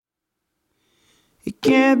It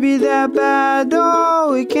can't be that bad.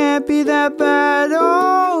 Oh, it can't be that bad.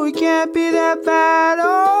 Oh, it can't be that bad.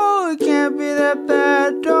 Oh, it can't be that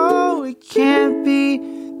bad. Oh, it can't be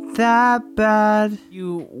that bad.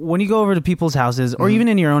 When you go over to people's houses, or even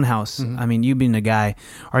in your own house, I mean, you being a guy,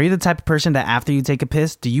 are you the type of person that after you take a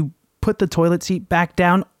piss, do you put the toilet seat back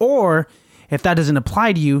down? Or if that doesn't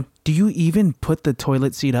apply to you, do you even put the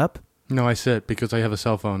toilet seat up? No, I sit because I have a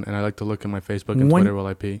cell phone and I like to look at my Facebook and Twitter while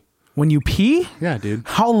I pee. When you pee? Yeah, dude.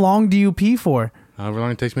 How long do you pee for? However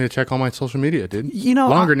long it takes me to check all my social media, dude. You know,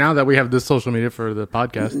 longer now that we have this social media for the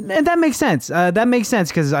podcast. And that makes sense. That makes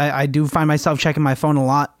sense because I do find myself checking my phone a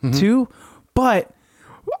lot too. But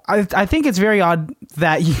I think it's very odd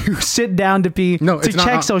that you sit down to pee to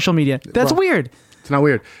check social media. That's weird. It's not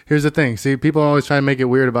weird. Here's the thing. See, people always try to make it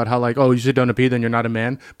weird about how like, oh, you sit down to pee, then you're not a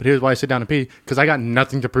man. But here's why I sit down to pee. Because I got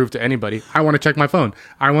nothing to prove to anybody. I want to check my phone.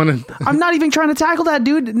 I'm not even trying to tackle that,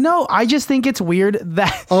 dude. No, I just think it's weird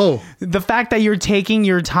that the fact that you're taking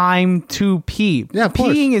your time to pee. Yeah, of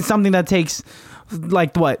course. Peeing is something that takes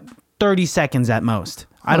like 30 seconds at most.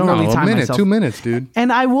 I don't really time myself. 2 minutes, dude.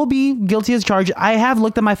 And I will be guilty as charged. I have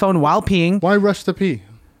looked at my phone while peeing. Why rush to pee?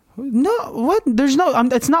 No, what? There's no.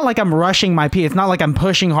 It's not like I'm rushing my pee. It's not like I'm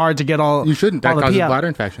pushing hard to get all. You shouldn't. That causes bladder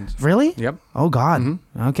infections. Really? Yep. Oh God.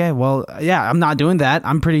 Mm-hmm. Okay. Well, yeah. I'm not doing that.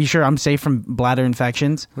 I'm pretty sure I'm safe from bladder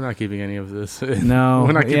infections. We're not keeping any of this. No.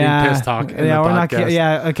 We're not keeping piss talk. In the podcast. Not.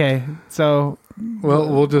 Yeah. Okay. So. Well,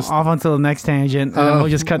 we'll just off until the next tangent, and we'll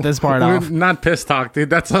just cut this part off. Not piss talk, dude.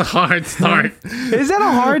 That's a hard start. Is that a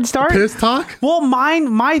hard start? Piss talk? Well,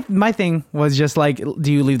 my thing was just like,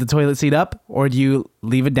 do you leave the toilet seat up or do you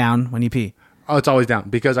leave it down when you pee? Oh, it's always down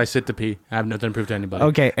because I sit to pee. I have nothing to prove to anybody.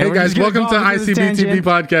 Okay. Hey guys, welcome to ICBTV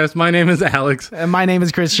podcast. My name is Alex. And my name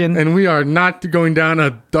is Christian. And we are not going down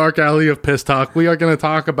a dark alley of piss talk. We are going to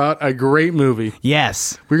talk about a great movie.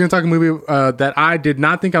 Yes. We're going to talk a movie that I did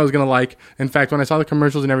not think I was going to like. In fact, when I saw the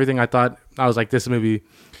commercials and everything, I was like, this movie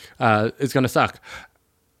is going to suck.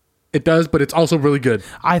 It does, but it's also really good.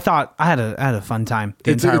 I thought I had a fun time.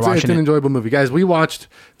 It's an enjoyable movie, guys. We watched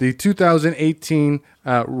the 2018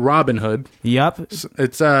 Robin Hood. Yep,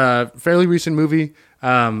 it's a fairly recent movie.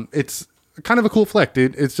 It's kind of a cool flick,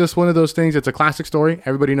 dude. It's just one of those things. It's a classic story.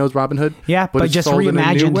 Everybody knows Robin Hood. Yeah, but just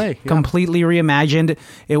reimagined, completely reimagined.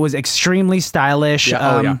 It was extremely stylish.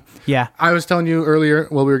 Yeah. I was telling you earlier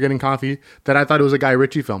while we were getting coffee that I thought it was a Guy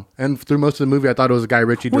Ritchie film, and through most of the movie, I thought it was a Guy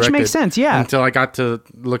Ritchie directed. Which makes sense, yeah. Until I got to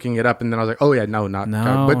looking it up, and then I was like, oh yeah, no.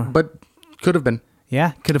 But could have been.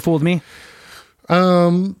 Yeah, could have fooled me.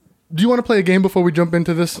 Do you want to play a game before we jump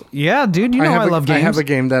into this? Yeah, dude. You know I love games. I have a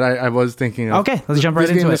game that I was thinking of. Okay, let's jump right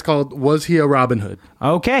into it. This game is called Was He a Robin Hood?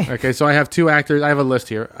 Okay, so I have two actors. I have a list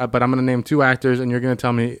here, but I'm going to name two actors, and you're going to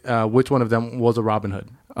tell me which one of them was a Robin Hood.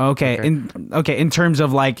 Okay. In terms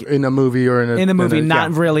of like in a movie or in a movie,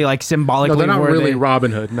 not really like symbolically. No, they're not really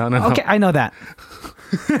Robin Hood. No. Okay, I know that.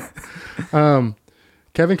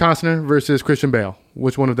 Kevin Costner versus Christian Bale.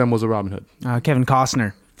 Which one of them was a Robin Hood? Kevin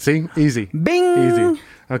Costner. See, easy. Bing. Easy.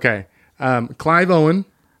 Okay. Clive Owen.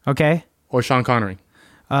 Okay. Or Sean Connery.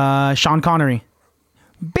 Sean Connery.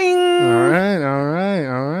 Bing. All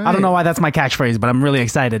right. I don't know why that's my catchphrase, but I'm really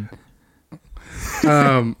excited.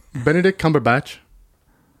 Benedict Cumberbatch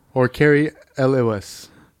or Carrie Lewis.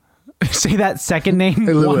 Say that second name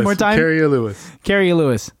one more time. Carrie Lewis. Carrie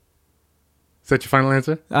Lewis. Is that your final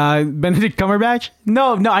answer? Benedict Cumberbatch?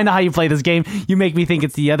 No, I know how you play this game. You make me think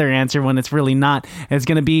it's the other answer when it's really not. It's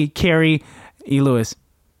going to be Carrie E. Lewis.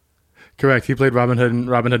 Correct. He played Robin Hood in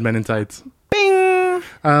Robin Hood Men in Tights. Bing!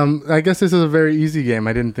 I guess this is a very easy game.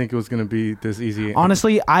 I didn't think it was going to be this easy.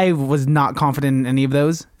 Honestly, I was not confident in any of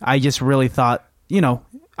those. I just really thought,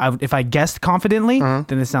 if I guessed confidently,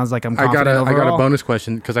 then it sounds like I'm confident overall. I got a bonus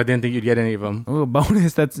question because I didn't think you'd get any of them. Oh,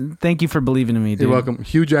 bonus. Thank you for believing in me, dude. You're welcome.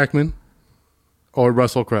 Hugh Jackman or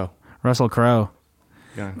Russell Crowe? Russell Crowe.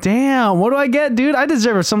 Yeah. Damn, what do I get, dude? I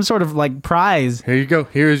deserve some sort of like prize. Here you go.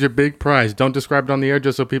 Here's your big prize. Don't describe it on the air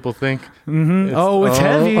just so people think. Mm-hmm. It's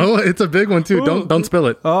heavy. Oh, it's a big one too. Ooh. Don't spill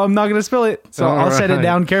it. Oh, I'm not gonna spill it. So I'll set it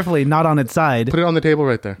down carefully, not on its side. Put it on the table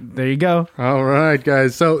right there. There you go. All right,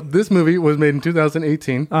 guys. So this movie was made in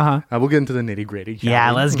 2018. We'll get into the nitty gritty.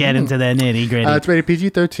 Yeah, let's get into the nitty gritty. It's rated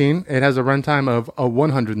PG-13. It has a runtime of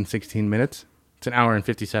 116 minutes. It's an hour and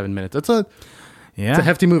 57 minutes. It's a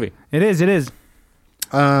hefty movie. It is.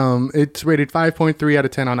 It's rated 5.3 out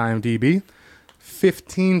of 10 on IMDb,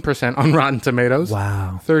 15% on Rotten Tomatoes.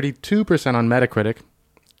 Wow. 32% on Metacritic.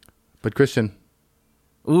 But Christian.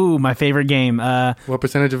 Ooh, my favorite game. What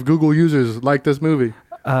percentage of Google users like this movie?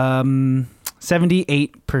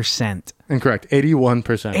 78%. Incorrect.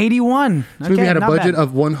 81%. 81. This movie had a budget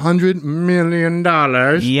of $100 million.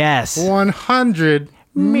 Yes. $100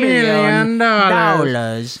 million.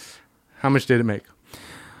 dollars. How much did it make?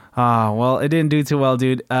 Well, it didn't do too well,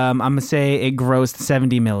 dude. I'm gonna say it grossed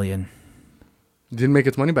 70 million. Didn't make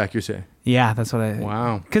its money back, you say? Yeah, that's what I.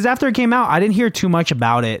 Wow. Because after it came out, I didn't hear too much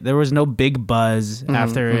about it. There was no big buzz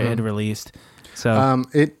after it had released. So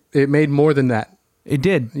It made more than that. it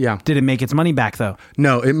did. Yeah. Did it make its money back though?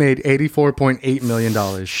 No, it made $84.8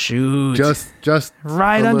 million. Shoot. Just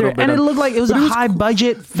right a under, little bit and it under. looked like it was a high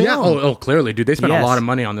budget film. Yeah. Oh, clearly, dude. They spent a Yes. lot of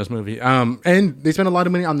money on this movie. And they spent a lot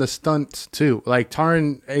of money on the stunts too. Like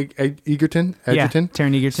Taron Egerton. Yeah,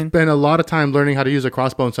 Taron Egerton. Spent a lot of time learning how to use a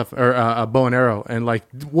crossbow and stuff, or a bow and arrow, and like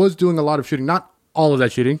was doing a lot of shooting. Not all of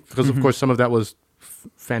that shooting, because of course some of that was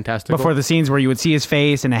fantastic. Before the scenes where you would see his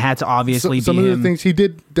face, and it had to obviously some be of the him. things he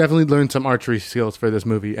did definitely learn some archery skills for this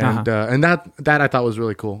movie, and and that I thought was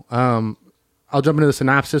really cool. I'll jump into the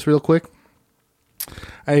synopsis real quick.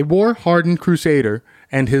 A war-hardened crusader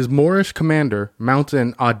and his Moorish commander mount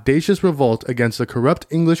an audacious revolt against the corrupt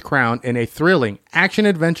English crown in a thrilling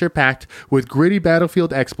action-adventure packed with gritty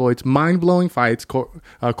battlefield exploits, mind-blowing fights,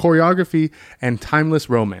 choreography, and timeless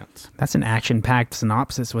romance. That's an action-packed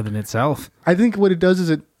synopsis within itself. I think what it does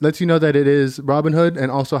is it lets you know that it is Robin Hood,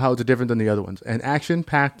 and also how it's different than the other ones.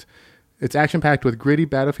 It's action-packed with gritty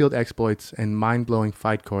battlefield exploits and mind-blowing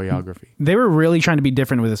fight choreography. They were really trying to be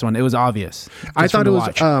different with this one. It was obvious. I thought it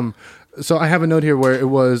was. So I have a note here where it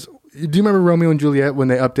was. Do you remember Romeo and Juliet when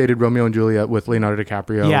they updated Romeo and Juliet with Leonardo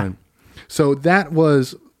DiCaprio? Yeah. So that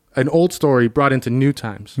was an old story brought into new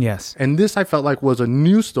times. Yes. And this I felt like was a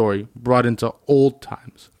new story brought into old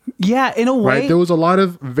times. Yeah, in a way. Right. There was a lot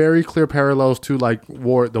of very clear parallels to like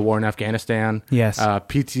the war in Afghanistan. Yes.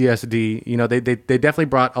 PTSD. You know, they definitely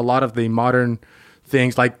brought a lot of the modern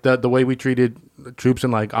things, like the way we treated troops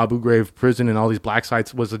in like Abu Ghraib prison and all these black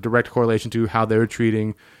sites was a direct correlation to how they were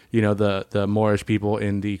treating, you know, the Moorish people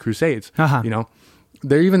in the Crusades. You know,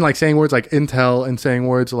 they're even like saying words like intel and saying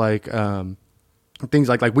words like things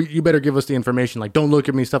like you better give us the information, like don't look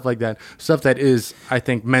at me, stuff like that, stuff that is, I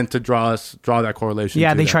think, meant to draw that correlation.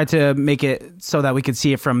 Yeah, they tried to make it so that we could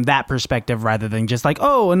see it from that perspective rather than just like,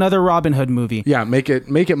 oh, another Robin Hood movie. Yeah, make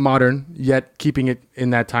it modern yet keeping it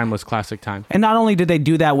in that timeless classic time. And not only did they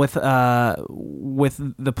do that with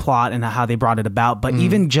the plot and how they brought it about, but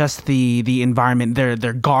even just the environment,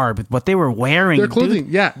 their garb, what they were wearing, their clothing.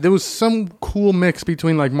 dude. Yeah, there was some cool mix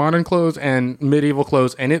between like modern clothes and medieval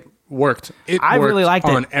clothes, and it worked. I really liked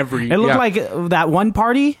it. On every. It looked like that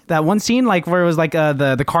one scene, like where it was like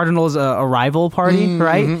the Cardinals' arrival party,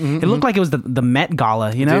 right? It looked like it was the Met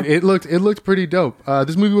Gala, you know? It looked pretty dope.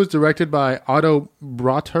 This movie was directed by Otto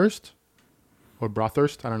Brothurst, or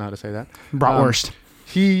Brothurst. I don't know how to say that. Bratwurst.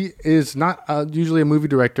 He is not usually a movie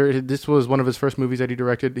director. This was one of his first movies that he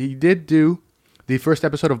directed. He did do the first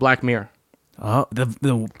episode of Black Mirror. Oh,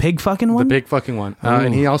 the pig fucking one? The big fucking one.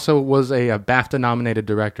 And he also was a BAFTA-nominated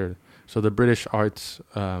director. So the British Arts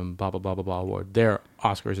blah, blah, blah, blah, blah award. Their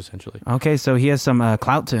Oscars, essentially. Okay, so he has some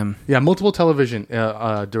clout to him. Yeah, multiple television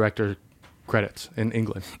director credits in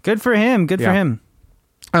England. Good for him. Good for him.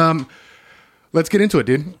 Let's get into it,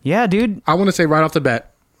 dude. Yeah, dude. I want to say right off the bat,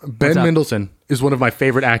 Ben Mendelsohn is one of my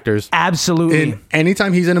favorite actors. Absolutely.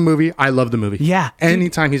 Anytime he's in a movie, I love the movie. Yeah.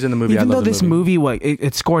 Anytime he's in the movie, I love the movie. Even though this movie,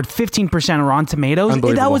 it scored 15% on Rotten Tomatoes,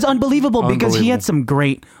 that was unbelievable because he had some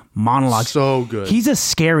great monologues. So good. He's a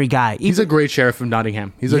scary guy. He's a great sheriff from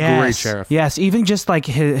Nottingham. He's a great sheriff. Yes, even just like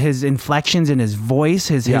his inflections in his voice,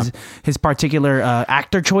 his particular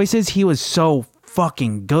actor choices, he was so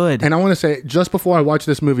fucking good. And I want to say, just before I watched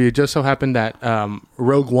this movie, it just so happened that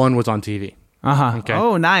Rogue One was on TV. Okay.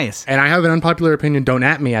 Oh, nice. And I have an unpopular opinion. Don't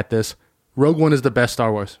at me at this. Rogue One is the best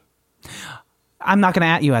Star Wars. I'm not going to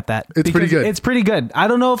at you at that. It's pretty good. It's pretty good. I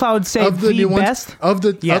don't know if I would say the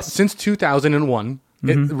best. Since 2001,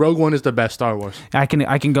 Rogue One is the best Star Wars. I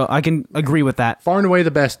can agree with that. Far and away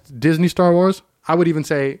the best Disney Star Wars. I would even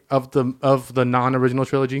say of the non-original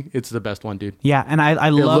trilogy, it's the best one, dude. Yeah, and I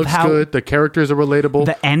love how it looks good. The characters are relatable.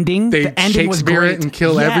 The ending was great. It and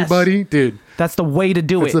kill everybody, dude. That's the way to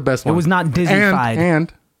do it. It's the best one. It was not Disney-fied.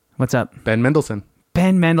 And what's up? Ben Mendelsohn.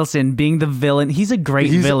 Ben Mendelsohn being the villain. He's a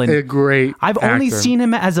great villain. He's a great I've only seen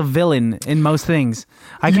him as a villain in most things.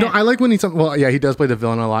 I like when he does play the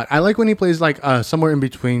villain a lot. I like when he plays like somewhere in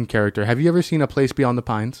between character. Have you ever seen A Place Beyond the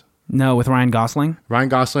Pines? No, with Ryan Gosling. Ryan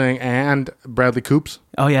Gosling and Bradley Coops.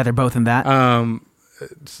 Oh yeah, they're both in that.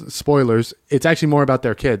 Spoilers. It's actually more about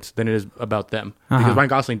their kids than it is about them because Ryan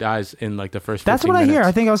Gosling dies in like the first. That's what I hear.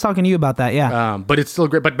 I think I was talking to you about that. Yeah. But it's still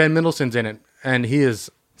great. But Ben Mendelsohn's in it, and he is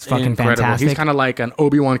It's fucking fantastic. He's kind of like an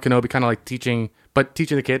Obi-Wan Kenobi, kind of like teaching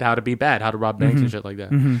the kid how to be bad, how to rob banks and shit like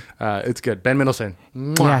that. It's good. Ben Mendelsohn.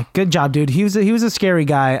 Mwah. Yeah, good job, dude. He was a scary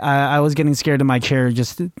guy. I was getting scared in my chair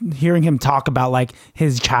just hearing him talk about like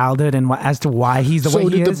his childhood and as to why he's the way he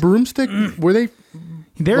is. So did the broomstick, were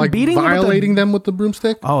they're like beating violating them with the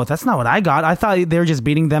broomstick? Oh, that's not what I got. I thought they were just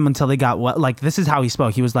beating them until they got what? Like, this is how he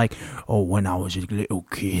spoke. He was like, "Oh, when I was a little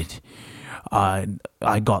kid, I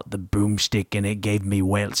got the broomstick and it gave me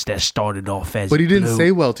welts that started off as But he didn't blue.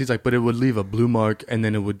 say welts. He's like, but it would leave a blue mark and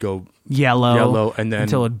then it would go yellow and then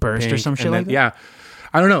until it burst pink, or some shit like that. Yeah.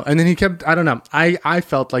 I don't know. And then he kept, I don't know. I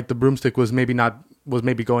felt like the broomstick was maybe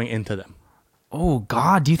going into them. Oh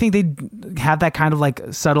God! Do you think they'd have that kind of like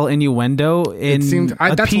subtle innuendo in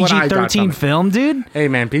a that's what I got from PG-13 it. film, dude? Hey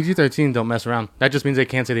man, PG-13 don't mess around. That just means they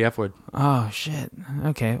can't say the F word. Oh shit!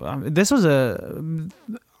 Okay, this was on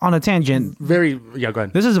a tangent. Go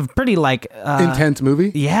ahead. This is a pretty like intense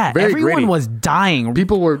movie. Yeah, very everyone gritty. was dying.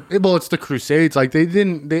 People were it's the Crusades. Like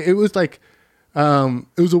it was like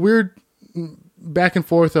it was a weird back and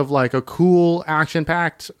forth of like a cool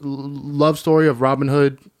action-packed love story of Robin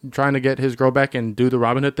Hood trying to get his girl back and do the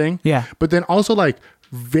Robin Hood thing. Yeah. But then also like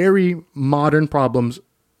very modern problems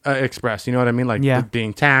expressed. You know what I mean? Like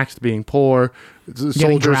being taxed, being poor,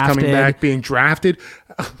 soldiers coming back, being drafted.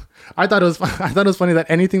 I thought it was funny that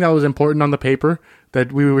anything that was important on the paper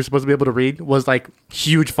that we were supposed to be able to read was like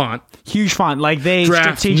huge font. Like they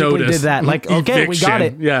strategically notice. Did that. Like, okay, we got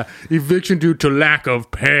it. Yeah. Eviction due to lack of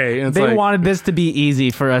pay. And they wanted this to be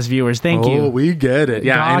easy for us viewers. Thank you. Oh, we get it.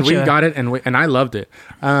 Yeah. Gotcha. And we got it. And I loved it.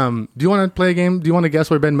 Do you want to play a game? Do you want to guess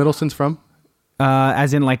where Ben Mendelsohn's from?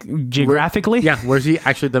 As in like geographically? Where's he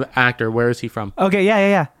actually the actor? Where is he from? Okay.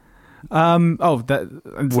 Yeah. Where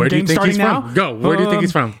do you think he's from? Go. Where do you think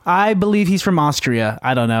he's from? I believe he's from Austria.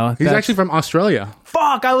 I don't know. He's actually from Australia.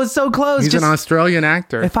 Fuck, I was so close. He's an Australian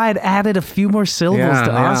actor. If I had added a few more syllables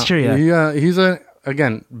to Austria. He's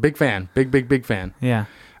again, big fan. Big fan. Yeah.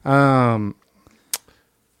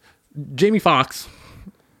 Jamie Foxx.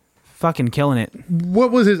 Fucking killing it.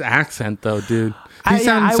 What was his accent though, dude? He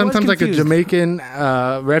sounds sometimes like a Jamaican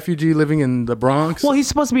refugee living in the Bronx. Well, he's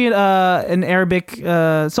supposed to be an Arabic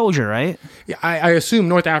soldier, right? Yeah, I assume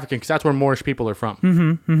North African because that's where Moorish people are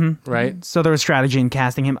from. Right? So there was strategy in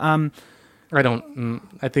casting him. I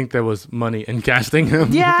think there was money in casting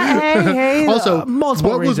him. Yeah, hey. Also,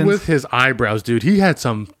 multiple reasons. Was with his eyebrows, dude? He had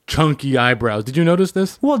some chunky eyebrows. Did you notice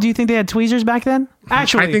this? Well, do you think they had tweezers back then?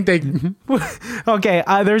 Actually, I think they. Okay,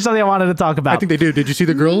 there's something I wanted to talk about. I think they do. Did you see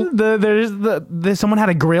the grill? There's someone had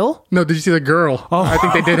a grill? No, did you see the girl? Oh. I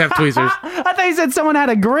think they did have tweezers. I thought you said someone had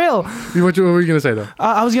a grill. What were you gonna say though?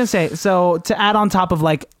 I was gonna say, so to add on top of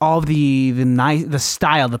like all the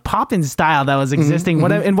style, the pop-in style that was existing,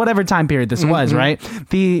 in whatever time period this was, right?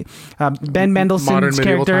 The Ben Mendelsohn's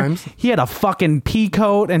character, times. he had a fucking pea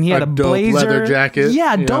coat and he had a dope blazer, leather jacket.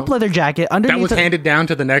 Yeah, dope leather jacket. Underneath that was handed down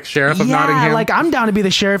to the next sheriff of yeah, Nottingham. like I'm down to be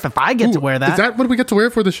the sheriff if I get to wear that. Is that what we get to wear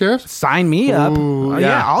for the sheriff? Sign me up.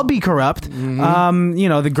 Yeah, I'll be corrupt.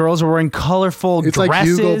 The girls were wearing colorful it's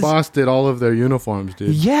dresses. Like Hugo Boss did all of their uniforms,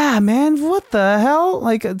 dude. Yeah, man. What the hell?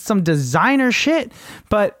 Like some designer shit.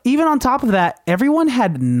 But even on top of that, everyone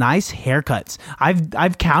had nice haircuts.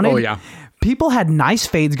 I've counted. Oh, yeah. People had nice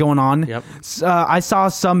fades going on. Yep. I saw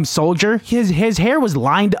some soldier. His hair was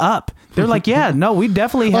lined up. They're like, yeah, no, we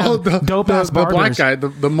definitely have dope ass barbers. The black guy,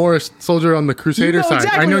 the Moorish soldier on the Crusader side.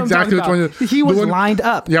 I know exactly which one. He was lined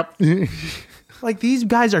up. Yep. Like these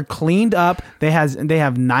guys are cleaned up. They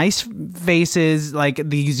have nice faces. Like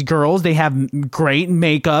these girls, they have great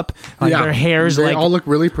makeup. Like their hairs, they all look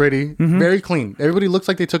really pretty, very clean. Everybody looks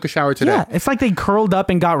like they took a shower today. Yeah, it's like they curled up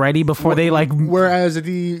and got ready before they like. Whereas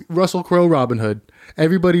the Russell Crowe Robin Hood,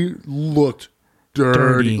 everybody looked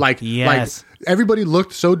dirty. Like everybody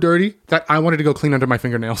looked so dirty that I wanted to go clean under my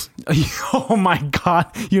fingernails. Oh my God.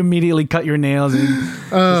 You immediately cut your nails and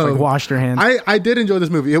just like washed your hands. I did enjoy this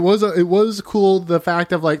movie. It was cool. The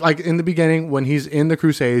fact of like in the beginning when he's in the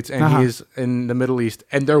Crusades and he's in the Middle East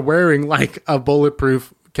and they're wearing like a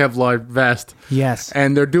bulletproof Kevlar vest. Yes.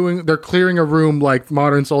 And they're clearing a room like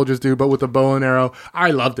modern soldiers do, but with a bow and arrow.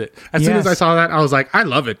 I loved it. As soon as I saw that, I was like, I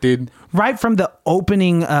love it, dude. Right from the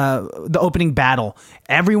opening battle,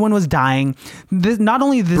 everyone was dying. Not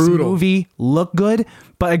only this movie looked good,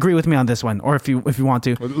 but agree with me on this one, or if you want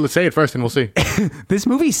to. Well, let's say it first, and we'll see. This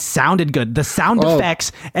movie sounded good. The sound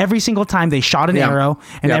effects every single time they shot an arrow,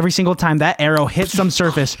 and every single time that arrow hit some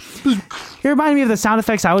surface, it reminded me of the sound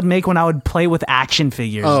effects I would make when I would play with action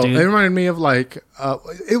figures. Dude. It reminded me of like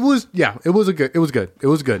it was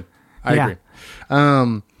good. I agree.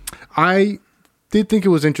 I did think it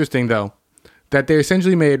was interesting though that they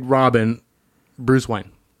essentially made Robin Bruce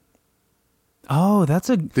Wayne. Oh, that's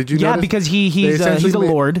a... Did you Yeah, notice? because They he's a essentially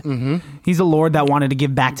lord. He's a lord that wanted to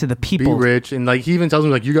give back to the Be people. rich, and like he even tells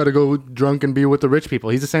him like you got to go drunk and be with the rich people.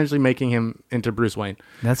 He's essentially making him into Bruce Wayne,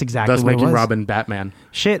 That's exactly thus what it making was. Robin Batman.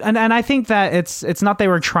 Shit, and I think that it's not they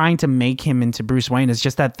were trying to make him into Bruce Wayne. It's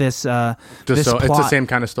just that this Just this so plot, it's the same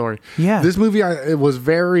kind of story. Yeah. This movie it was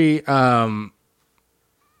very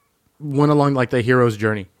went along like the hero's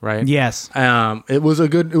journey, right? Yes. It was a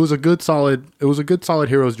good solid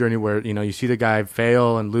hero's journey where you see the guy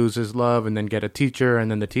fail and lose his love and then get a teacher, and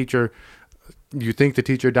then the teacher, you think the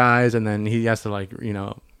teacher dies, and then he has to And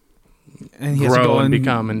he has to grow go and and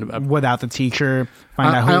become without the teacher,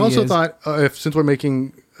 find out who I he also is. thought since we're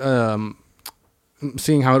making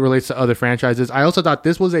seeing how it relates to other franchises, I also thought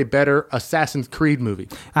this was a better Assassin's Creed movie.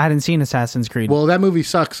 I hadn't seen Assassin's Creed. Well, that movie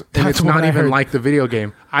sucks, and That's it's what not I even heard. like the video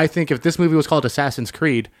game. I think if this movie was called Assassin's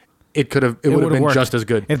Creed, it would have been worked. just as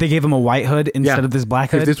good. If they gave him a white hood instead of this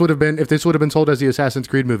black hood. If this would have been sold as the Assassin's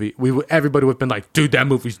Creed movie, everybody would have been like, dude, that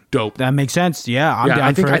movie's dope. That makes sense. Yeah, I'm down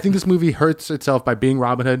I think for it. I think this movie hurts itself by being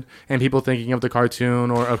Robin Hood and people thinking of the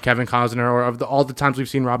cartoon or of Kevin Costner or of all the times we've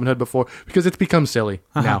seen Robin Hood before, because it's become silly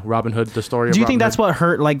now. Robin Hood, the story. Do you of think Robin that's Hood. what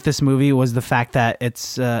hurt like this movie was the fact that it's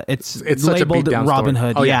such a labeled beat-down Robin story.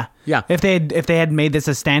 Hood? Oh, yeah. Yeah. If they had made this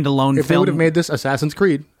a standalone If they film, would have made this Assassin's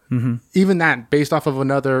Creed, even that based off of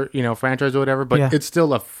another franchise or whatever, but Yeah. it's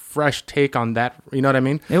still a fresh take on that. You know what I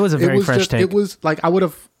mean? It was a very fresh take. It was like I would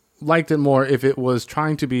have liked it more if it was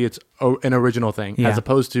trying to be an original thing Yeah. as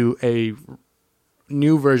opposed to a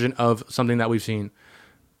new version of something that we've seen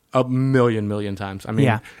a million times. I mean,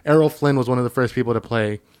 Yeah. Errol Flynn was one of the first people to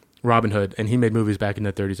play Robin Hood, and he made movies back in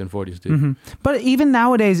the 30s and 40s, dude. But even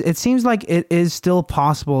nowadays, it seems like it is still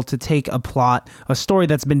possible to take a story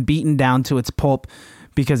that's been beaten down to its pulp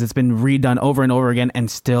because it's been redone over and over again,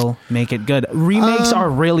 and still make it good. Remakes are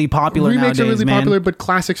really popular Remakes nowadays, are really man. popular, but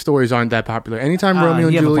classic stories aren't that popular. Anytime Romeo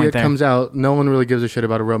and you have a point Juliet there. comes out, no one really gives a shit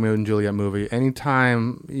about a Romeo and Juliet movie.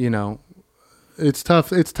 Anytime, it's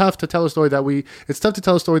tough. It's tough to tell a story that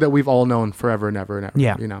we've all known forever and ever and ever.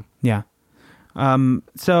 Yeah. Yeah.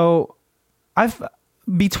 So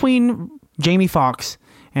between Jamie Foxx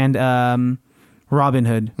and Robin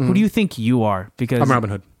Hood, who do you think you are? Because I'm Robin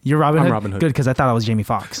Hood. You're Robin I'm Hood? Robin Hood. Good, because I thought I was Jamie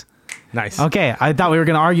Foxx. Nice. Okay, I thought we were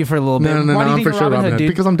going to argue for a little bit. No, Why do you I'm think for you're sure Robin Hood, dude?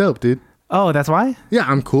 because I'm dope, dude. Oh, that's why? Yeah,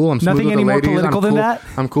 I'm cool. I'm smooth Nothing with any the more ladies. political I'm than cool. that?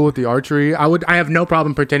 I'm cool with the archery. I have no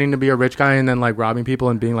problem pretending to be a rich guy and then like robbing people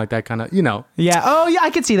and being like that kind of, Yeah. Oh, yeah, I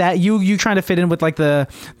could see that. You trying to fit in with like the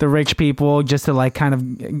rich people just to like kind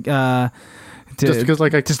of Just because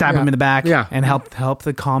like to stab them in the back, Yeah. and help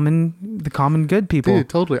the common good people. Dude,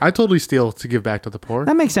 totally. I totally steal to give back to the poor.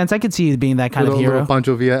 That makes sense. I could see you being that kind of hero. Little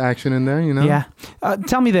Pancho Villa action in there, Yeah.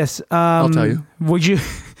 Tell me this. I'll tell you.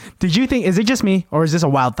 Did you think, is it just me or is this a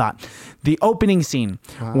wild thought? The opening scene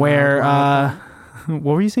where, what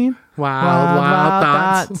were you saying?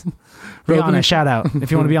 Wild thoughts. Rihanna, shout out. If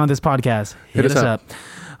you want to be on this podcast, hit us up.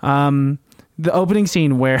 The opening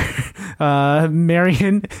scene where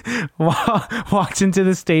Marion walks into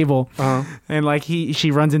the stable and like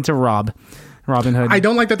she runs into Robin Hood. I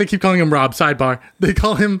don't like that they keep calling him Rob. Sidebar.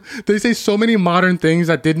 They say so many modern things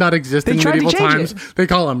that did not exist in tried to medieval change times. They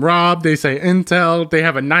call him Rob. They say Intel. They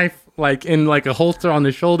have a knife like in like a holster on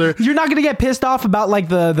the shoulder. You're not gonna get pissed off about like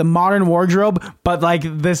the modern wardrobe, but like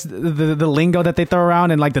the lingo that they throw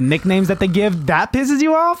around and like the nicknames that they give, that pisses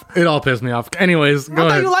you off. It all pissed me off. Anyways, go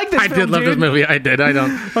thought ahead. you liked this I film, did love this dude. movie. I did. I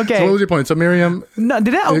don't. Okay. So what was your point? So Miriam. No,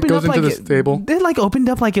 did it open goes up into like the stable. It like opened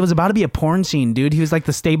up like it was about to be a porn scene, dude. He was like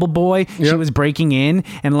the stable boy. She Yep. was breaking in,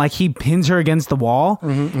 and like he pins her against the wall.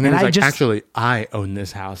 And then he's like, actually, I own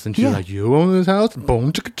this house. And she's Yeah. like, you own this house?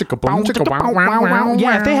 Boom, chicka, chicka, boom, chicka, wow, wow, wow,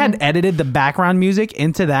 Yeah, if they wow. had edited the background music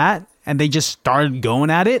into that and they just started going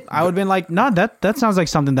at it, I would have been like, no, that sounds like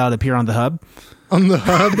something that would appear on the hub. On the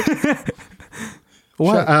hub.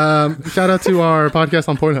 What? Shout out to our podcast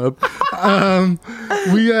on Pornhub.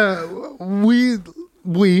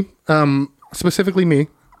 We specifically me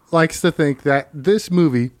likes to think that this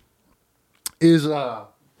movie is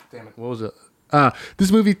damn it, what was it?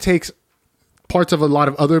 This movie takes parts of a lot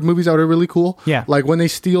of other movies that are really cool. Yeah. Like when they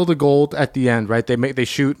steal the gold at the end, right? They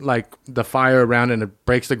shoot like the fire around and it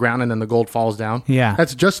breaks the ground and then the gold falls down. Yeah.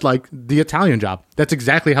 That's just like The Italian Job. That's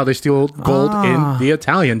exactly how they steal gold in The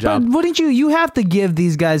Italian Job. But wouldn't you have to give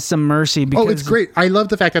these guys some mercy because Oh, it's great. I love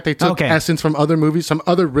the fact that they took Okay. essence from other movies, some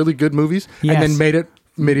other really good movies, Yes. and then made it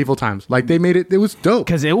medieval times. Like they made it was dope.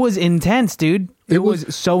 because it was intense, dude. It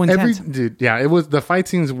was so intense. It was, the fight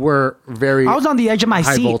scenes were very. I was on the edge of my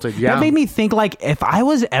high seat. Voltage, yeah. That made me think, like, if I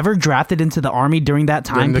was ever drafted into the army during that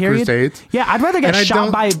time During the period, Crusades. yeah, I'd rather get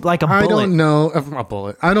shot by like a bullet. I don't know if a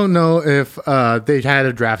bullet. I don't know if they had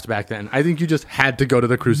a draft back then. I think you just had to go to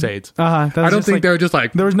the Crusades. I don't think they were just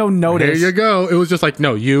like, there was no notice. Here you go. It was just like,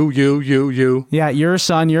 no, you. Yeah, your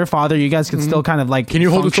son, your father, you guys could still kind of like. Can you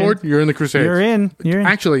hold a sword? You're in the Crusades. You're in.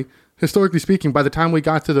 Actually, historically speaking, by the time we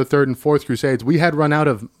got to the third and fourth Crusades, we had run out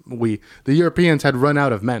of the Europeans had run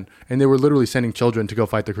out of men, and they were literally sending children to go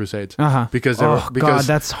fight the Crusades. Because God,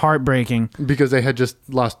 that's heartbreaking. Because they had just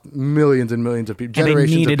lost millions and millions of people, and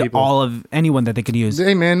generations they needed of people. all of anyone that they could use.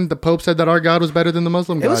 Hey man, the Pope said that our God was better than the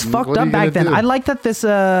Muslim God. It was fucked up back then. I like that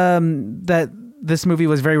this movie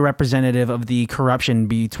was very representative of the corruption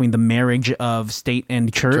between the marriage of state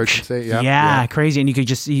and church. And state, yeah. Crazy. And you could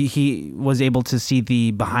just see, he was able to see the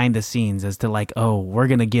behind the scenes as to like, oh, we're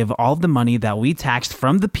going to give all of the money that we taxed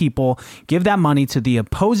from the people, give that money to the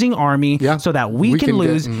opposing army so that we can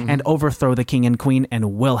lose and overthrow the king and queen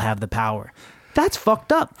and we'll have the power. That's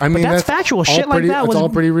fucked up. I mean, but that's factual shit like that. It's all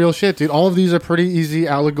pretty real shit, dude. All of these are pretty easy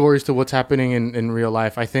allegories to what's happening in real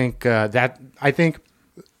life. I think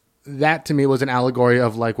that to me was an allegory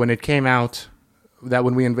of like when it came out that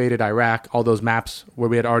when we invaded Iraq, all those maps where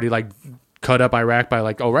we had already like cut up Iraq by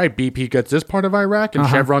like, all right, BP gets this part of Iraq and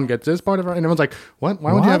Chevron gets this part of Iraq. And everyone's like, what?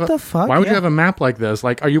 Why would you have a map like this?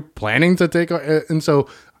 Like, are you planning to take? And so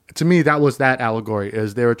to me, that was that allegory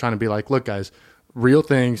is they were trying to be like, look, guys, real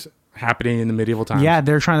things happening in the medieval times. Yeah,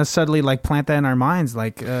 they're trying to subtly like plant that in our minds.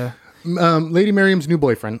 Like, Lady Miriam's new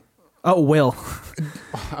boyfriend. Oh, Will.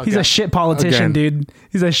 He's a shit politician, dude.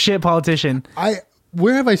 He's a shit politician.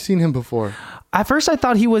 Where have I seen him before? At first, I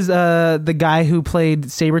thought he was the guy who played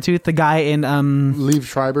Sabretooth, the guy in... Liev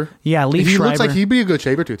Schreiber? Yeah, Liev Schreiber. He looks like he'd be a good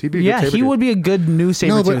Sabretooth. He would be a good new Sabretooth.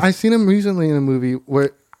 No, but I seen him recently in a movie where...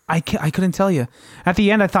 I couldn't tell you. At the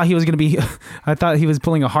end, I thought he was going to be... I thought he was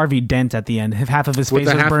pulling a Harvey Dent at the end. Half of his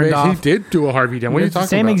face was burned off. He did do a Harvey Dent. What are you talking about?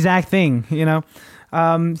 Same exact thing, you know?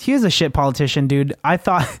 He is a shit politician, dude.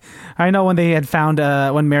 I know when they had found,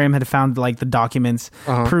 when Miriam had found like the documents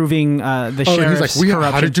proving the sheriff's he's like,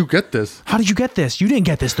 corruption. How did you get this? How did you get this? You didn't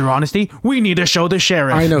get this through honesty. We need to show the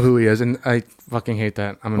sheriff. I know who he is, and I fucking hate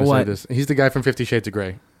that. I'm going to say this. He's the guy from 50 Shades of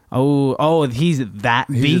Grey. Oh, he's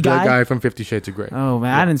the guy from 50 Shades of Grey. Oh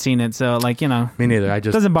man, I hadn't seen it, so like, you know. Me neither. I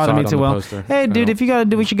just doesn't bother me too well. Poster. Hey, dude, if you gotta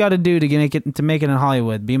do what you gotta do to make it in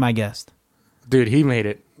Hollywood, be my guest. Dude, he made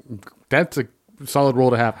it. That's a solid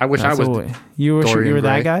role to have. I wish I was. You were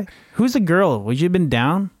that guy. Who's the girl? Would you have been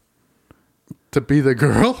down to be the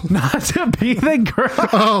girl? Not to be the girl.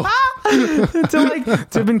 Oh,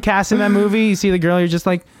 to have been cast in that movie. You see the girl, you're just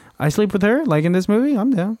like, I sleep with her. Like in this movie,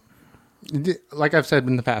 I'm down. Like I've said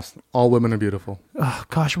in the past, all women are beautiful. Oh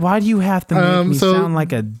gosh, why do you have to make me sound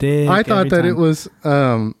like a dick? I thought that it was.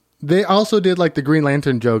 They also did like the Green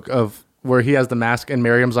Lantern joke of where he has the mask and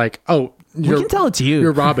Miriam's like, "Oh, we can tell it's you.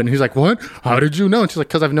 You're Robin." He's like, "What? How did you know?" And she's like,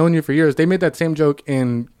 "Because I've known you for years." They made that same joke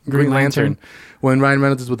in Green Lantern when Ryan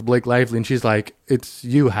Reynolds is with Blake Lively, and she's like, "It's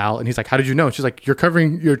you, Hal," and he's like, "How did you know?" And she's like, "You're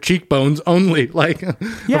covering your cheekbones only." Like,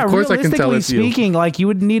 yeah, of course I can tell it's you. Speaking, like you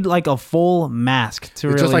would need like a full mask to it's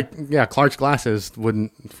really. Just like Clark's glasses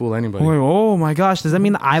wouldn't fool anybody. Oh my gosh, does that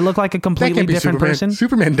mean I look like a completely different person?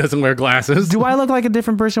 Superman doesn't wear glasses. Do I look like a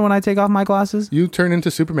different person when I take off my glasses? You turn into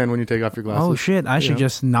Superman when you take off your glasses. Oh shit, I should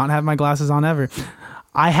just not have my glasses on ever.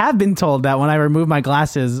 I have been told that when I remove my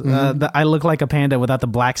glasses, that I look like a panda without the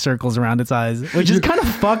black circles around its eyes, which is kind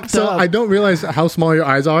of fucked up. So I don't realize how small your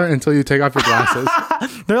eyes are until you take off your glasses.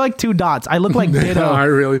 They're like 2 dots. I look like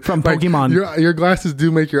Ditto from Pokemon. Your glasses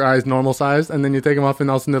do make your eyes normal sized, and then you take them off, and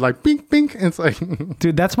all of a sudden they're like pink, pink. And it's like,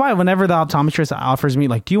 dude, that's why whenever the optometrist offers me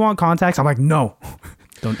like, "Do you want contacts?" I'm like, "No."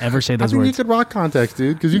 Don't ever say those words. You could rock contacts,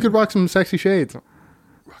 dude, because you could rock some sexy shades.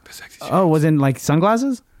 Rock the sexy shades. Oh, wasn't like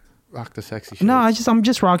sunglasses? Rock the sexy shades. No, I'm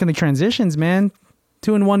just rocking the transitions, man.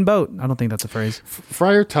 2 in 1 boat. I don't think that's a phrase.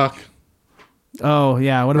 Friar Tuck. Oh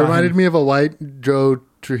yeah, what about reminded me of a white Joe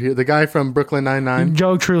Trujillo, the guy from Brooklyn Nine-Nine.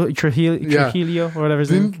 Joe Trujillo, or whatever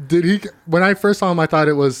his name. Did he? When I first saw him, I thought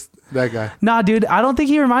it was that guy. Nah, dude, I don't think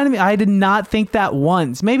he reminded me. I did not think that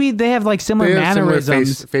once. Maybe they have like similar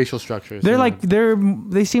mannerisms, similar facial structures.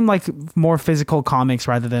 They seem like more physical comics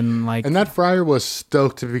rather than like. And that friar was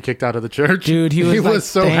stoked to be kicked out of the church, dude. He was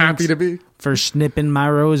so happy to be for snipping my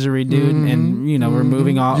rosary, dude, and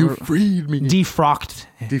removing all. You freed me. Defrocked.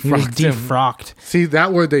 Defrocked. See,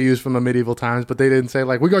 that word they used from the medieval times, but they didn't say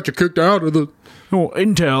like, "We got you kicked out of the." Oh,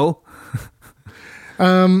 intel.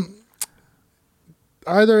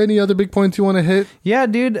 are there any other big points you want to hit? Yeah,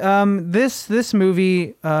 dude. This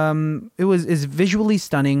movie, is visually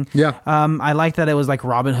stunning. Yeah. I like that it was like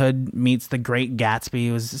Robin Hood meets The Great Gatsby.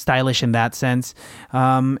 It was stylish in that sense.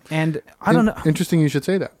 And I don't know Interesting you should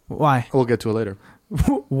say that. why. We'll get to it later.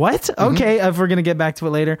 What? Okay, if we're gonna get back to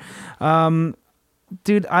it later,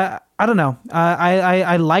 dude. I don't know.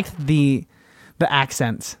 I liked the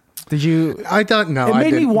accents. Did you? I thought no. It I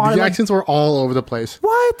made me didn't. want The to, accents were all over the place.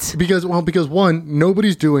 What? Because one,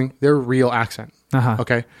 nobody's doing their real accent. Uh-huh.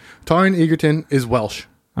 Okay, Taron Egerton is Welsh.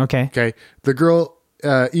 Okay. Okay, the girl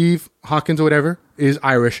Eve Hawkins or whatever is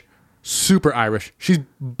Irish, super Irish. She's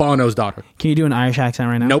Bono's daughter. Can you do an Irish accent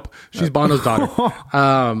right now? Nope, she's Bono's daughter.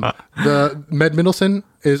 The Med Mendelsohn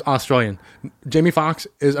is Australian. Jamie Foxx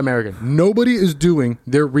is American. Nobody is doing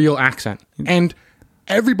their real accent, and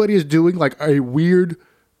everybody is doing like a weird,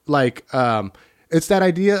 like it's that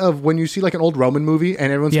idea of when you see like an old Roman movie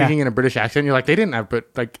and everyone's Yeah. speaking in a British accent, you're like, they didn't have, but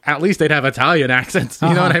like at least they'd have Italian accents.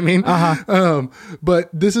 You know what I mean? But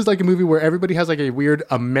this is like a movie where everybody has like a weird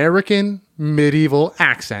American medieval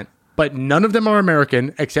accent, but none of them are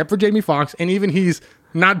American except for Jamie Foxx, and even he's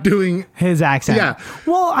not doing. His accent. Yeah.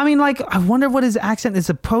 Well, I mean, like, I wonder what his accent is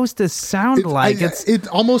supposed to sound like. It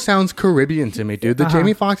almost sounds Caribbean to me, dude. The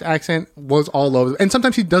Jamie Foxx accent was all over, and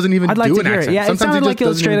sometimes he doesn't even I'd like do to an hear accent. it. Yeah, it Sometimes sounded he like just it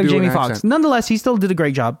was doesn't straight even up do an Jamie Foxx. accent. Nonetheless, he still did a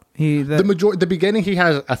great job. The beginning he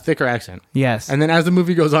has a thicker accent. Yes. And then as the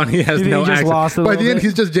movie goes on, he has He no just accent. lost a By little the end, bit.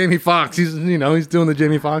 he's just Jamie Foxx. He's he's doing the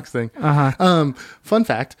Jamie Foxx thing. Fun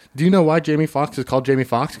fact: do you know why Jamie Foxx is called Jamie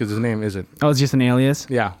Foxx? Because his name isn't. Oh, it's just an alias.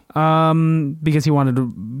 Yeah. Because he wanted to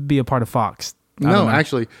be a part of Fox. I don't No, know.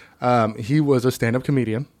 actually, he was a stand-up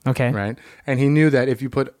comedian. Okay. Right, and he knew that if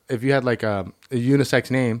you had like a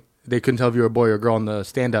unisex name, they couldn't tell if you were a boy or girl on the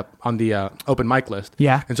stand-up on the open mic list.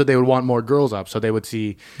 Yeah. and so they would want more girls up, so they would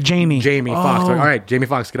see Jamie Foxx. Like, all right, Jamie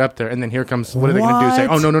Foxx, get up there, and then here comes what are they going to do? Say,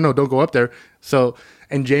 What? oh no, don't go up there. So,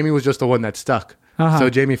 and Jamie was just the one that stuck. So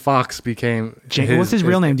Jamie Foxx became. What's his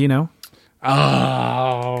real name? Do you know?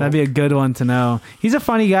 Oh, That'd be a good one to know. He's a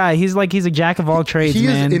funny guy. He's a jack of all trades, he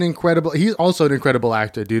man. is an incredible. He's also an incredible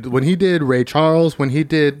actor, dude. When he did Ray Charles, when he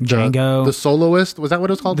did Django. the Soloist, was that what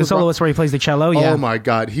it was called? The soloist where he plays the cello. Yeah. Oh my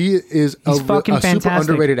god, he is He's a fucking super fantastic.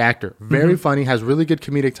 underrated actor. Very funny, has really good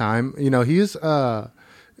comedic time. You know, he's I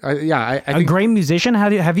a think. great musician.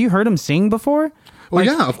 Have you heard him sing before? Well,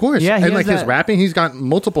 yeah, of course. Yeah, he and has like his that- rapping, he's got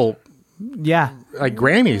multiple Yeah. like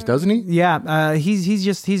Grammys, doesn't he? Yeah, he's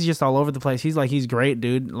just all over the place. He's great,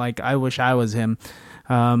 dude. Like, I wish I was him.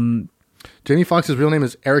 Jamie Foxx's real name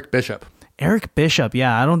is Eric Bishop. Eric Bishop.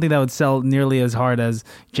 Yeah, I don't think that would sell nearly as hard as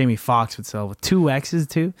Jamie Foxx would sell with 2 X's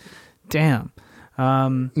too. Damn.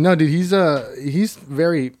 No, dude, he's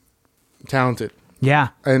very talented, Yeah.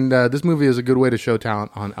 and this movie is a good way to show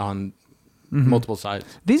talent on multiple sides.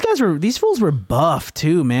 These fools were buff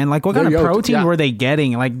too, man. Like, what kind of They're yoked, protein yeah. were they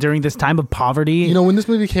getting? Like, during this time of poverty. You know, when this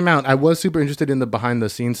movie came out, I was super interested in the behind the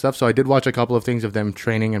scenes stuff. So I did watch a couple of things of them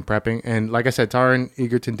training and prepping. And like I said, Taron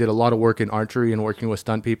Egerton did a lot of work in archery and working with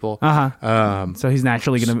stunt people. So he's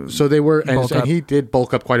naturally gonna. So they were, bulk and up. he did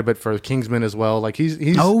bulk up quite a bit for Kingsman as well. Like he's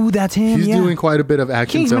Oh, that's him. he's yeah. doing quite a bit of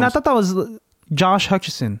action Kingsman. I films. thought that was Josh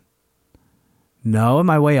Hutcherson. No, am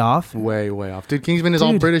I way off? Way off. Dude, Kingsman is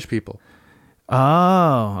all Dude. British people.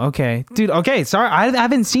 Oh, okay, dude. Okay, sorry, I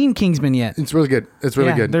haven't seen Kingsman yet. It's really good. It's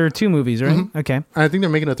really Yeah, good. There are 2 movies, right? Okay. I think they're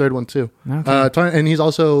making a third one too. Okay. And he's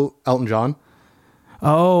also Elton John.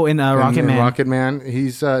 Oh, in Rocket in Man. Rocket Man.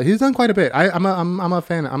 He's done quite a bit. I'm a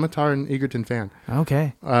fan. I'm a Taron Egerton fan.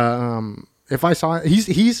 Okay. If I saw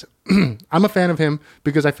he's I'm a fan of him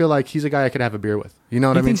because I feel like he's a guy I could have a beer with. You know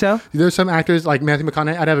what You I mean? think so? There's some actors like Matthew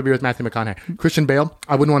McConaughey. I'd have a beer with Matthew McConaughey. Christian Bale.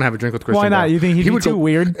 I wouldn't want to have a drink with Christian Why not? Bale. You think he'd be would too go-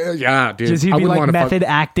 weird? Yeah, dude. Does he I be wouldn't like wanna fuck- method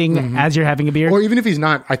acting as you're having a beer? Or even if he's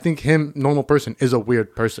not, I think him, normal person, is a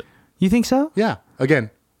weird person. You think so? Yeah.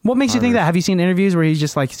 Again. What makes you think that? Have you seen interviews where he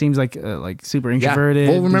just like seems like super introverted?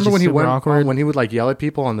 Well, remember He's when just he super went awkward? when he would like yell at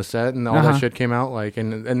people on the set and all Uh-huh. that shit came out like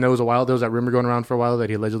and there was that rumor going around for a while that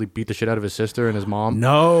he allegedly beat the shit out of his sister and his mom.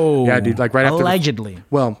 No. Yeah, dude. Like right after. Allegedly.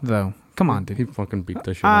 Well, Though. Come on, dude. he fucking beat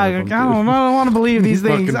the shit I out of don't, him. Dude. I don't want to believe these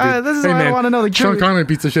things. Fucking This is dude. why Hey, I man, want to know the Sean truth. Connery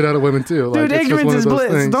beats the shit out of women too. Like, Dude, it's just ignorance one of is those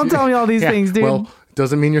bliss. things. Don't tell me all these things, dude. Well,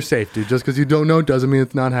 doesn't mean you're safe, dude. Just because you don't know doesn't mean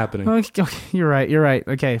it's not happening. Okay, you're right. You're right.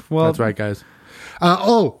 Okay. Well, That's right, guys.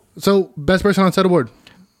 So best person on set award.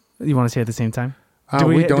 You want to say it at the same time?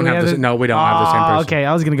 We don't have the. No, we don't have the same person. Okay,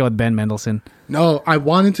 I was gonna go with Ben Mendelsohn. No, I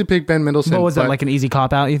wanted to pick Ben Mendelsohn. What was that, but- like an easy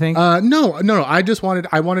cop out? You think? No. I just wanted.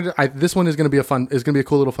 This one is going to be a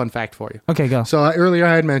cool little fun fact for you. Okay, go. So earlier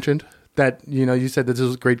I had mentioned that you said that this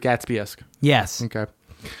was Great Gatsby-esque. Yes. Okay.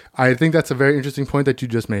 I think that's a very interesting point that you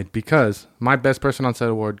just made because my best person on set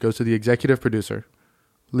award goes to the executive producer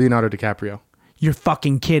Leonardo DiCaprio. You're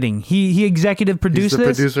fucking kidding. He executive He's produced the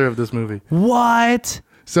this? producer of this movie. What?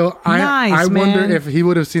 So Nice, I wonder man. if he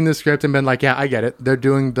would have seen the script and been like, yeah, I get it. They're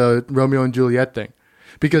doing the Romeo and Juliet thing.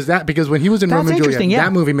 Because when he was in That's Romeo and Juliet, interesting, yeah.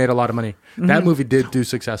 that movie made a lot of money. That movie did do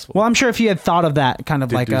successful. Well, I'm sure if he had thought of that kind of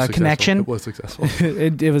Did like do a successful. connection, It was successful.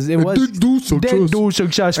 it was did do success. Did do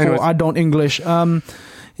successful. Anyways. I don't English.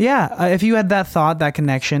 If you had that thought, that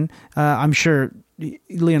connection, I'm sure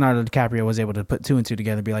Leonardo DiCaprio was able to put two and two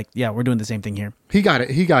together and be like, yeah, we're doing the same thing here. He got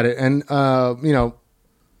it. And,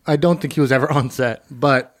 I don't think he was ever on set,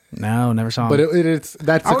 but No, never saw him. But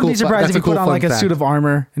that's I a would cool. be surprised That's if he a cool put on fun like a fact. suit of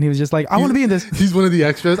armor and he was just like, I want to be in this. He's one of the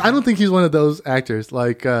extras. I don't think he's one of those actors.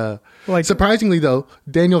 Like Like- surprisingly though,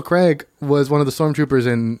 Daniel Craig was one of the stormtroopers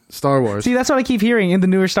in Star Wars. See, that's what I keep hearing in the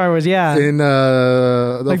newer Star Wars. Yeah. In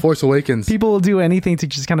The Like, Force Awakens. People will do anything to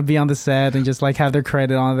just kind of be on the set and just like have their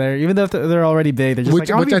credit on there, even though if they're already big. They're just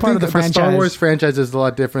like, I want to be part of the franchise. Star Wars franchise is a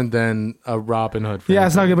lot different than a Robin Hood franchise. Yeah,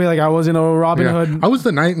 it's not gonna be like I was in a Robin Yeah. Hood. I was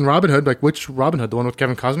the knight in Robin Hood. Like, which Robin Hood? The one with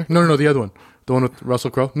Kevin Costner? No, the other one. The one with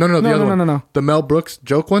Russell Crowe? No, the other one. No. The Mel Brooks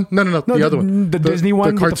joke one? No, the other one. The Disney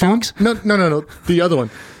one The with the cartoon? fox? No. The other one.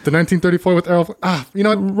 The 1934 with Errol. You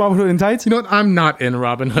know what? Robin Hood in tights. You know what? I'm not in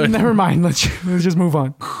Robin Hood. Never mind. Let's just move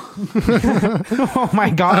on. Oh my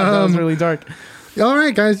god, that was really dark. All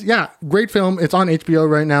right, guys. Yeah, great film. It's on HBO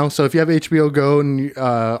right now. So if you have HBO Go, and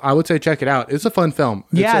I would say check it out. It's a fun film.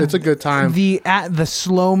 It's a good time. The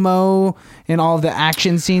slow mo and all the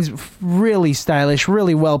action scenes, really stylish,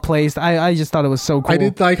 really well placed. I just thought it was so cool. I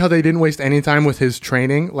did like how they didn't waste any time with his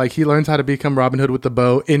training. Like he learns how to become Robin Hood with the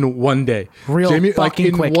bow in one day.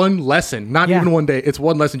 Fucking quick. One lesson, not even one day. It's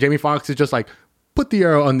one lesson. Jamie Foxx is just like, put the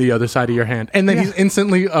arrow on the other side of your hand, and then he's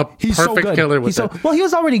instantly a perfect killer with it. Well, he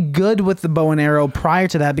was already good with the bow and arrow prior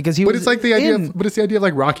to that because he was. But it's like the idea. But it's the idea of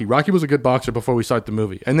like Rocky. Rocky was a good boxer before we start the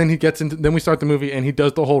movie, and then he gets into. Then we start the movie, and he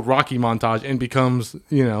does the whole Rocky montage and becomes,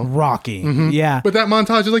 Rocky. Mm-hmm. Yeah. But that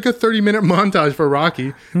montage is like a 30-minute montage for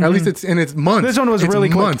Rocky. At least it's months. This one was It's really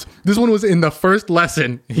quick. months. This one was in the first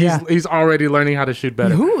lesson. He's already learning how to shoot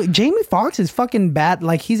better. Jamie Foxx is fucking bad.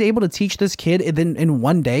 Like he's able to teach this kid in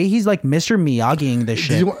one day. He's like Mr. Miyagiing this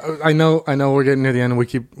shit. I know we're getting near the end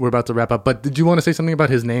and we're about to wrap up, but did you want to say something about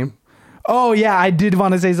his name? Oh yeah, I did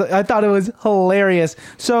want to say. I thought it was hilarious.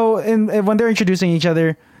 So, when they're introducing each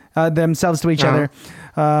other, themselves to each other,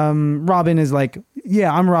 Robin is like,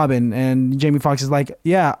 "Yeah, I'm Robin," and Jamie Foxx is like,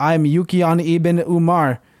 "Yeah, I'm Yukian Ibn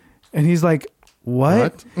Umar," and he's like,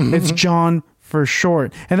 "What?" It's John for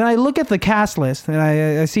short. And then I look at the cast list and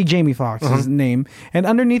I see Jamie Foxx's name, and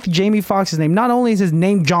underneath Jamie Foxx's name, not only is his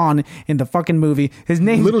name John in the fucking movie, his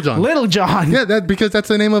name Little John. Little John. Yeah, because that's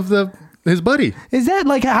the name of his buddy. Is that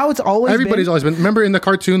like how it's always Everybody's been? always been. Remember in the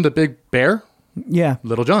cartoon, the big bear? Yeah.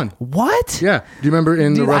 Little John. What? Yeah. Do you remember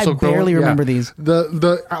in Dude, the Russell Crowe? I barely remember these.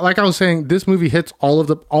 The like I was saying, this movie hits all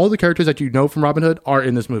the characters that you know from Robin Hood are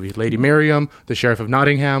in this movie. Lady Miriam, the Sheriff of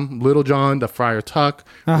Nottingham, Little John, the Friar Tuck,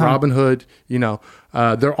 Robin Hood.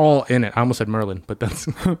 They're all in it. I almost said Merlin, but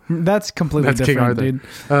That's completely that's King different, Arthur.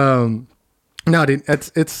 dude. No, dude,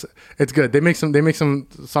 it's good. They make some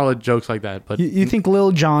solid jokes like that. But You think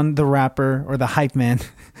Lil Jon, the rapper or the hype man,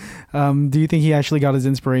 do you think he actually got his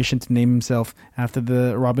inspiration to name himself after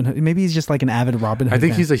the Robin Hood? Maybe he's just like an avid Robin Hood I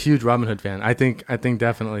think fan. he's a huge Robin Hood fan. I think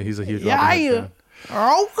definitely he's a huge Robin Hood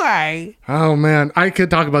fan. Okay. Oh man, I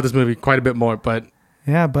could talk about this movie quite a bit more, but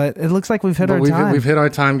Yeah, but it looks like we've hit our time. we've hit our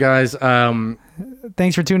time, guys.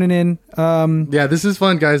 Thanks for tuning in. Yeah, this is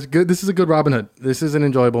fun, guys. Good. This is a good Robin Hood. This is an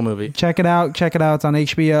enjoyable movie. Check it out. It's on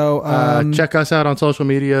HBO. Check us out on social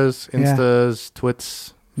medias, Instas,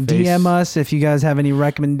 Twits. DM us if you guys have any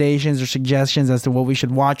recommendations or suggestions as to what we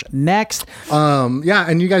should watch next. Yeah,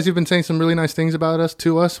 and you guys have been saying some really nice things about us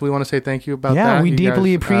to us. We want to say thank you about that. Yeah, we You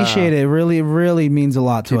deeply guys, appreciate it. It really, really means a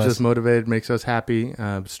lot to keeps us. us motivated, makes us happy,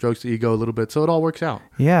 strokes the ego a little bit, so it all works out.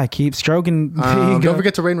 Yeah, keep stroking the ego. Don't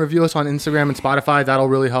forget to rate and review us on Instagram and Spotify. That'll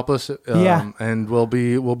really help us. And we'll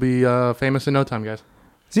be famous in no time, guys.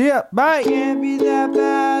 See ya. Bye. It can't be that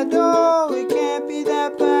bad. Oh, it can't be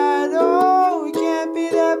that bad. Oh, it can't be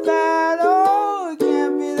that bad. Oh, it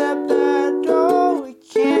can't be that bad. Oh, it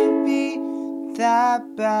can't be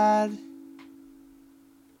that bad.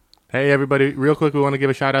 Hey, everybody, real quick, we want to give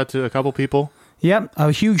a shout out to a couple people. Yep.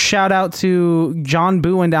 A huge shout out to John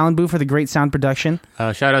Boo and Alan Boo for the great sound production.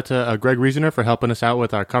 Shout out to Greg Reasoner for helping us out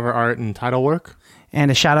with our cover art and title work. And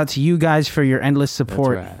a shout out to you guys for your endless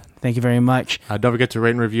support. That's right. Thank you very much. Don't forget to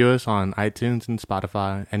rate and review us on iTunes and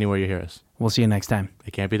Spotify, anywhere you hear us. We'll see you next time.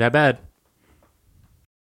 It can't be that bad.